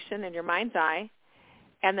imagination, in your mind's eye.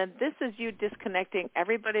 And then this is you disconnecting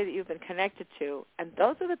everybody that you've been connected to. And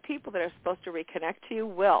those are the people that are supposed to reconnect to you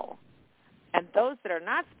will. And those that are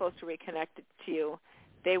not supposed to reconnect to you,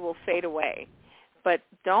 they will fade away. But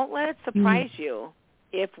don't let it surprise you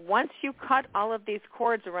if once you cut all of these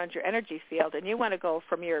cords around your energy field, and you want to go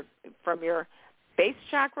from your base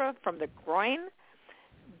chakra, from the groin,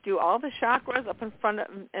 do all the chakras up in front of,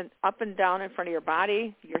 and up and down in front of your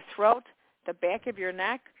body, your throat, the back of your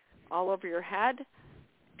neck, all over your head.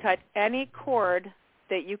 Cut any cord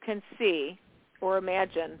that you can see or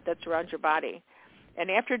imagine that's around your body. And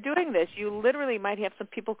after doing this, you literally might have some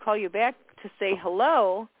people call you back to say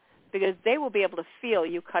hello, because they will be able to feel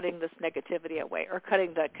you cutting this negativity away or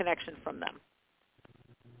cutting the connection from them.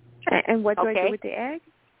 And what do I do with the egg?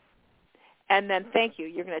 And then, thank you,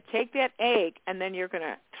 you're going to take that egg, and then you're going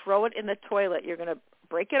to throw it in the toilet. You're going to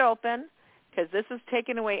break it open, because this is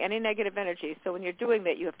taking away any negative energy. So when you're doing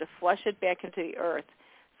that, you have to flush it back into the earth.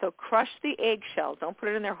 So crush the eggshell. Don't put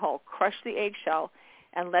it in their hole. Crush the eggshell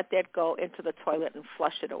and let that go into the toilet and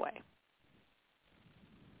flush it away.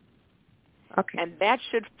 Okay. And that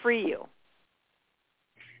should free you.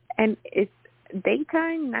 And it's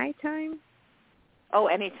daytime, nighttime? Oh,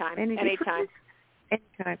 anytime. Anytime.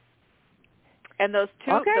 Anytime. And those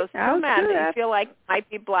two men that you feel like might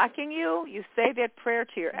be blocking you, you say that prayer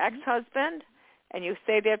to your ex-husband, and you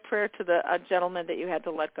say that prayer to the gentleman that you had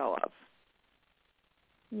to let go of.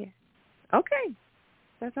 Yeah. Okay.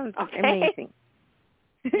 That sounds amazing.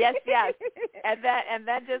 Yes. And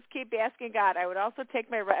then just keep asking God. I would also take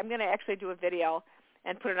I'm going to actually do a video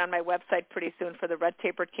and put it on my website pretty soon for the red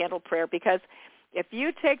tapered candle prayer, because if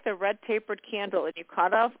you take the red tapered candle and you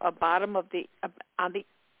cut off a bottom of on the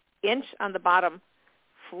inch on the bottom,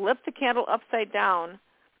 flip the candle upside down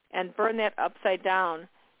and burn that upside down,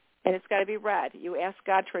 and it's got to be red. You ask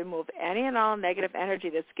God to remove any and all negative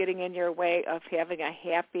energy that's getting in your way of having a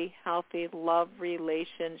happy, healthy love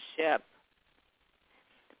relationship.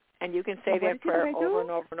 And you can say that prayer over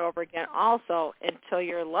and over and over again also until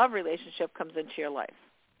your love relationship comes into your life.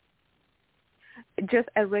 Just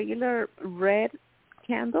a regular red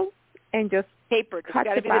candle and just tapered. It's got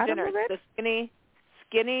to be the dinner. Of it? The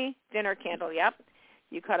skinny dinner candle, yep.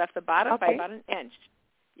 You cut off the bottom by about an inch.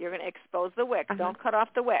 You're going to expose the wick. Don't cut off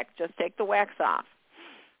the wick. Just take the wax off.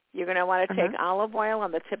 You're going to want to take olive oil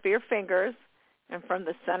on the tip of your fingers, and from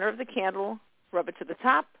the center of the candle, rub it to the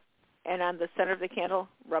top, and on the center of the candle,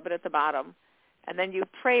 rub it at the bottom. And then you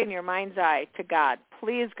pray in your mind's eye to God,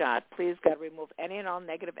 please God, remove any and all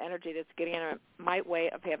negative energy that's getting in my way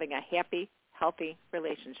of having a happy, healthy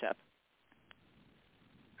relationship.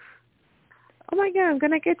 Oh, my God, I'm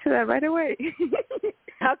going to get to that right away.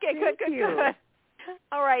 Okay, good.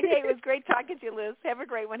 All right. Hey, it was great talking to you, Liz. Have a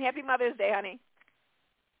great one. Happy Mother's Day, honey.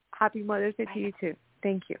 Happy Mother's Day to you, too.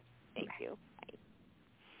 Thank you. Thank you.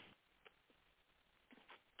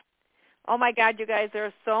 Oh, my God, you guys, there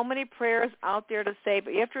are so many prayers out there to say,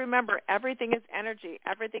 but you have to remember, everything is energy.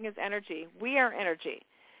 Everything is energy. We are energy.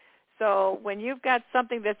 So when you've got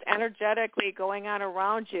something that's energetically going on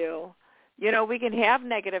around you, you know, we can have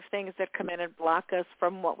negative things that come in and block us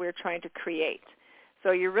from what we're trying to create.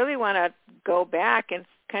 So you really want to go back and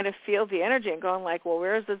kind of feel the energy and going like, well,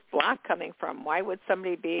 where is this block coming from? Why would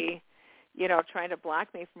somebody be, you know, trying to block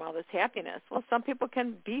me from all this happiness? Well, some people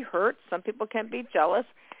can be hurt. Some people can be jealous.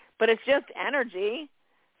 But it's just energy.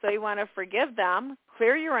 So you want to forgive them,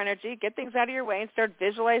 clear your energy, get things out of your way, and start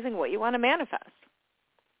visualizing what you want to manifest.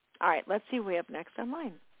 All right, let's see who we have next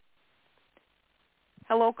online.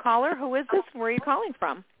 Hello, caller. Who is this? Where are you calling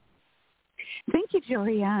from? Thank you,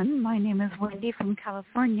 Jorianne. My name is Wendy from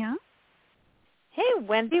California. Hey,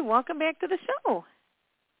 Wendy. Welcome back to the show.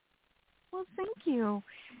 Well, thank you.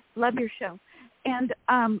 Love your show. And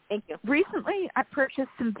thank you. Recently, I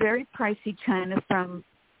purchased some very pricey china from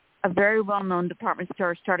a very well-known department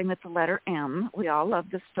store starting with the letter M. We all love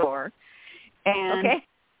the store. And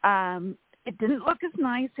it didn't look as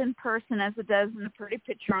nice in person as it does in a pretty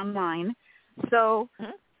picture online. So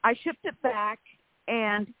I shipped it back,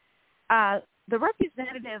 and the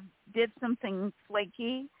representative did something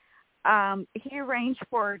flaky. He arranged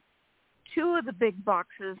for 2 of the big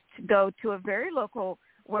boxes to go to a very local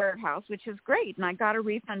warehouse, which is great, and I got a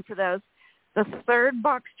refund for those. The 3rd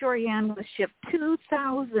box, Jorianne, was shipped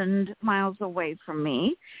 2,000 miles away from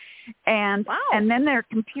me, and then their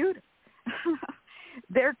computer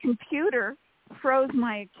froze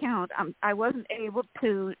my account. I wasn't able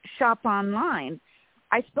to shop online.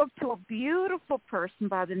 I spoke to a beautiful person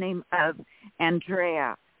by the name of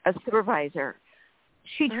Andrea, a supervisor.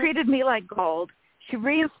 She treated me like gold. She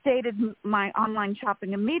reinstated my online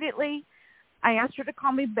shopping immediately. I asked her to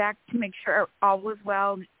call me back to make sure all was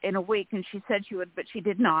well in a week, and she said she would, but she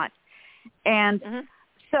did not. And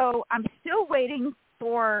so I'm still waiting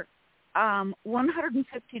for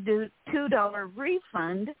 $152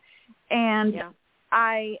 refund, and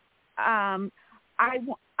I'm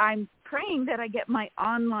praying that I get my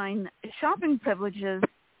online shopping privileges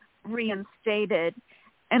reinstated.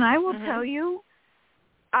 And I will tell you,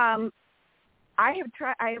 I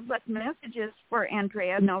have left messages for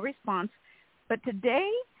Andrea, no response. But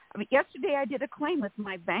yesterday I did a claim with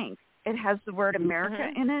my bank. It has the word America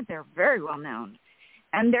in it. They're very well known.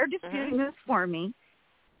 And they're disputing this for me.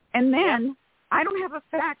 And then I don't have a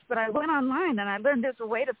fax, but I went online and I learned there's a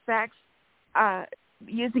way to fax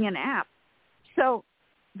using an app. So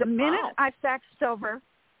the minute I faxed over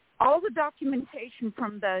all the documentation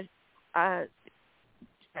from the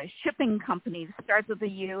shipping company, starts with a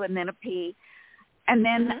U and then a P, and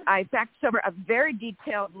then I faxed over a very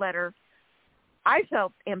detailed letter, I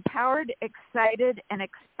felt empowered, excited, and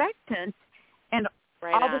expectant, and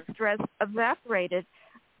all the stress evaporated.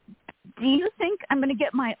 Do you think I'm going to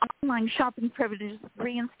get my online shopping privileges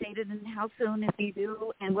reinstated, and how soon if you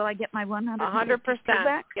do? And will I get my 100%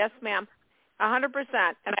 back? Yes, ma'am.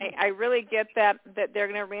 100%. And I really get that they're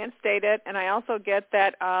going to reinstate it. And I also get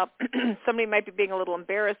that somebody might be being a little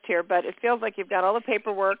embarrassed here, but it feels like you've got all the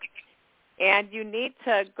paperwork, and you need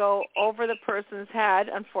to go over the person's head,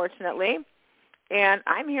 unfortunately. And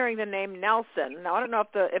I'm hearing the name Nelson. Now, I don't know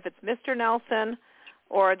if it's Mr. Nelson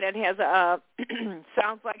or that has a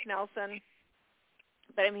sounds like Nelson,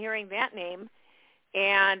 but I'm hearing that name.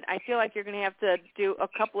 And I feel like you're going to have to do a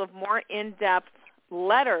couple of more in-depth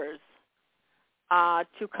letters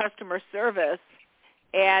to customer service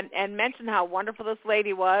and mention how wonderful this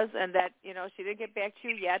lady was, and that, you know, she didn't get back to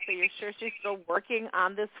you yet, but you're sure she's still working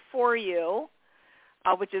on this for you,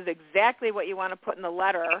 which is exactly what you want to put in the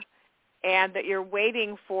letter, and that you're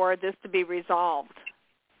waiting for this to be resolved.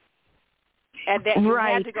 And that you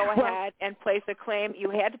had to go ahead and place a claim.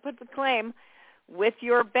 You had to put the claim with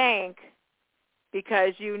your bank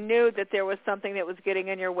because you knew that there was something that was getting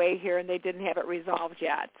in your way here and they didn't have it resolved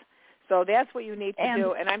yet. So that's what you need to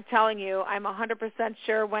do. And I'm telling you, I'm 100%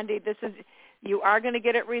 sure, Wendy, you are going to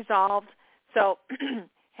get it resolved. So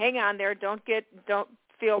hang on there. Don't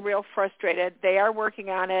feel real frustrated. They are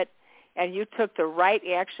working on it, and you took the right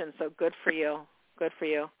action. So good for you. Good for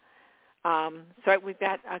you. So we've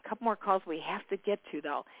got a couple more calls we have to get to,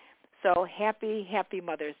 though. So happy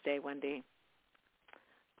Mother's Day, Wendy.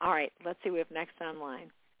 All right, let's see. We have next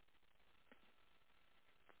online.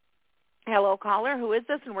 Hello, caller. Who is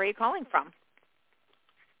this, and where are you calling from?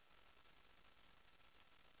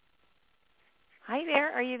 Hi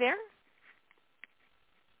there. Are you there?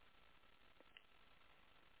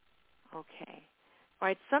 Okay. All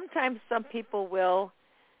right. Sometimes some people will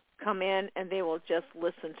come in and they will just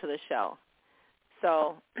listen to the show.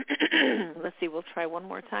 So let's see. We'll try one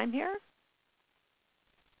more time here.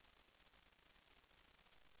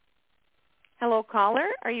 Hello, caller.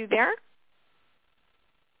 Are you there?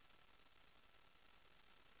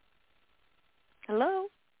 Hello?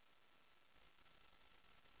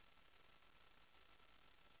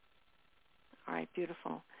 All right,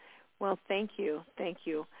 beautiful. Well, thank you. Thank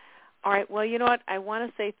you. All right, well, you know what? I want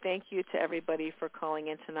to say thank you to everybody for calling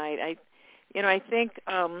in tonight. I think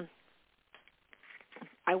I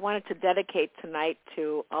wanted to dedicate tonight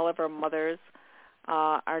to all of our mothers,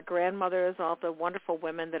 our grandmothers, all the wonderful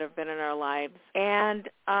women that have been in our lives, and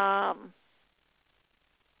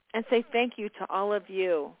say thank you to all of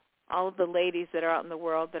you, all of the ladies that are out in the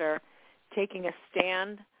world that are taking a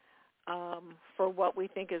stand for what we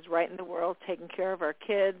think is right in the world, taking care of our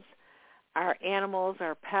kids, our animals,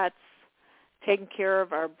 our pets, taking care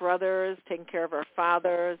of our brothers, taking care of our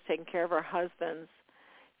fathers, taking care of our husbands.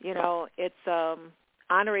 It's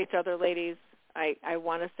honor each other, ladies. I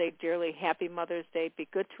want to say dearly Happy Mother's Day. Be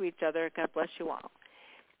good to each other. God bless you all.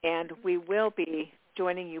 And we will be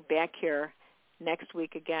joining you back here next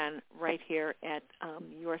week again, right here at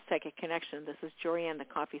Your Psychic Connection. This is Jorianne, the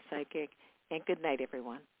Coffee Psychic, and good night,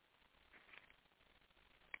 everyone.